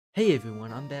Hey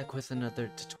everyone, I'm back with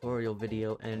another tutorial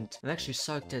video, and I'm actually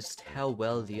shocked as to how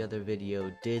well the other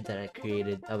video did that I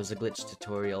created. That was a glitch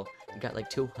tutorial. It got like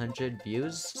 200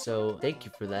 views, so thank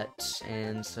you for that.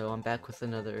 And so I'm back with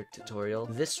another tutorial.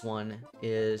 This one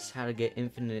is how to get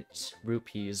infinite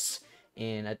rupees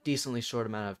in a decently short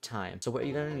amount of time. So what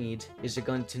you're gonna need is you're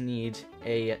going to need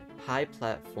a high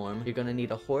platform, you're gonna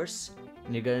need a horse,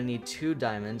 and you're gonna need 2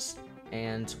 diamonds,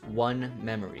 and 1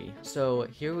 memory. So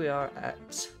here we are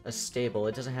at a stable.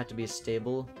 It doesn't have to be a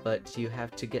stable, but you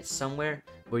have to get somewhere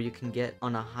where you can get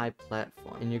on a high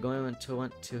platform. And you're going to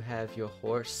want to have your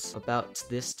horse about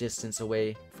this distance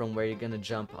away from where you're going to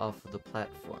jump off of the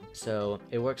platform. So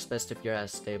it works best if you're at a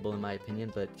stable in my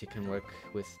opinion, but you can work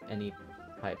with any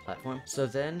high platform. So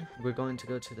then we're going to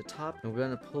go to the top and we're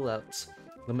going to pull out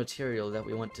the material that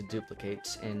we want to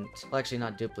duplicate, and well, actually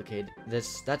not duplicate,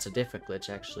 that's a different glitch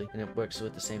actually, and it works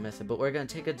with the same method. But we're gonna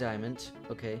take a diamond.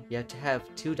 Okay, you have to have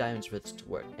 2 diamonds for this to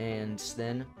work, and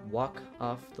then walk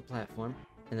off the platform,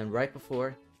 and then right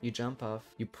before you jump off,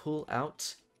 you pull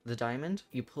out the diamond.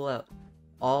 You pull out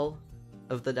all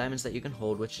of the diamonds that you can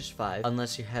hold, which is 5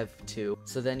 unless you have 2.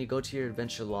 So then you go to your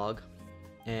adventure log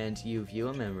and you view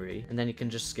a memory, and then you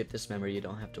can just skip this memory, you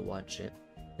don't have to watch it.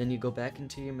 Then you go back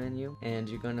into your menu and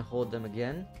you're going to hold them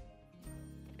again,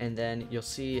 and then you'll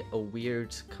see a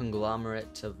weird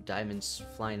conglomerate of diamonds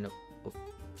flying up,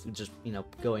 just,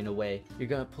 going away. You're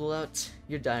going to pull out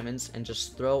your diamonds and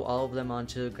just throw all of them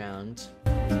onto the ground.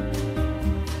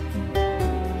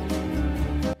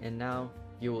 And now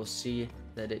you will see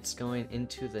that it's going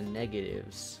into the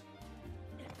negatives.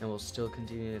 And we'll still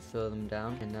continue to throw them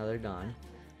down, and now they're gone.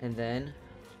 And then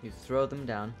you throw them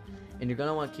down, and you're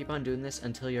gonna want to keep on doing this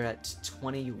until you're at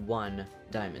 21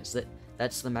 diamonds.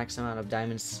 That's the max amount of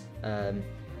diamonds,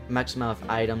 max amount of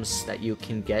items that you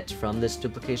can get from this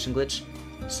duplication glitch.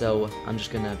 So I'm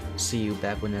just gonna see you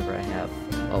back whenever I have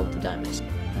all of the diamonds.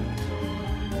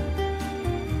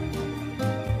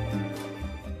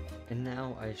 And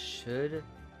now I should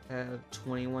have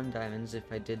 21 diamonds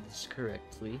if I did this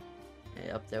correctly.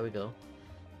 Yep, there we go.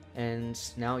 And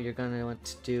now you're gonna want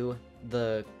to do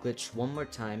the glitch one more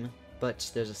time,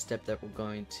 but there's a step that we're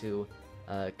going to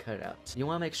cut out. You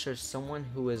want to make sure someone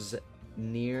who is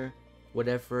near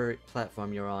whatever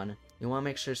platform you're on, you want to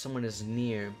make sure someone is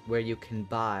near where you can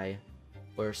buy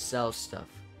or sell stuff.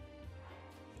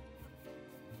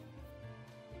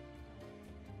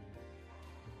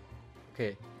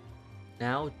 Okay,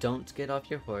 now don't get off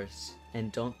your horse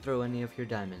and don't throw any of your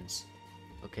diamonds.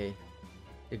 Okay,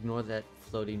 ignore that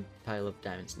floating pile of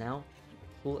diamonds. Now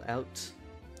pull out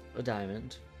a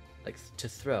diamond, like to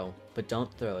throw, but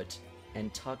don't throw it,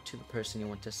 and talk to the person you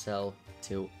want to sell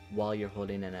to while you're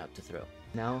holding it out to throw.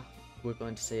 Now we're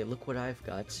going to say, look what I've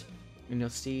got, and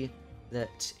you'll see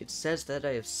that it says that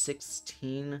I have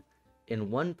 16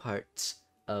 in one part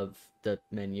of the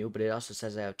menu, but it also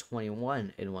says I have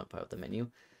 21 in one part of the menu.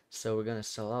 So we're gonna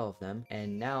sell all of them,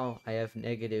 and now I have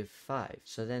 -5.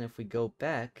 So then if we go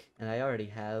back, and I already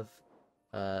have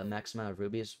max amount of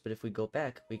rubies, but if we go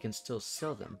back, we can still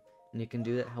sell them, and you can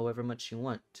do that however much you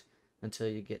want until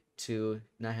you get to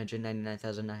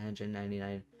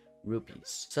 999,999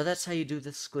 rupees. So that's how you do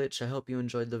this glitch. I hope you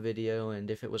enjoyed the video, and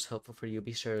if it was helpful for you,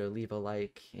 be sure to leave a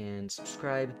like and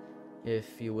subscribe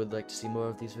if you would like to see more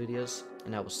of these videos,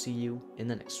 and I will see you in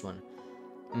the next one.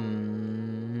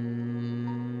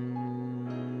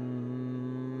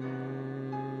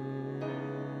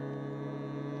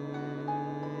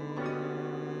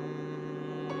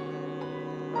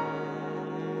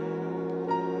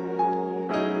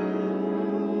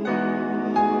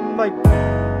 Bye.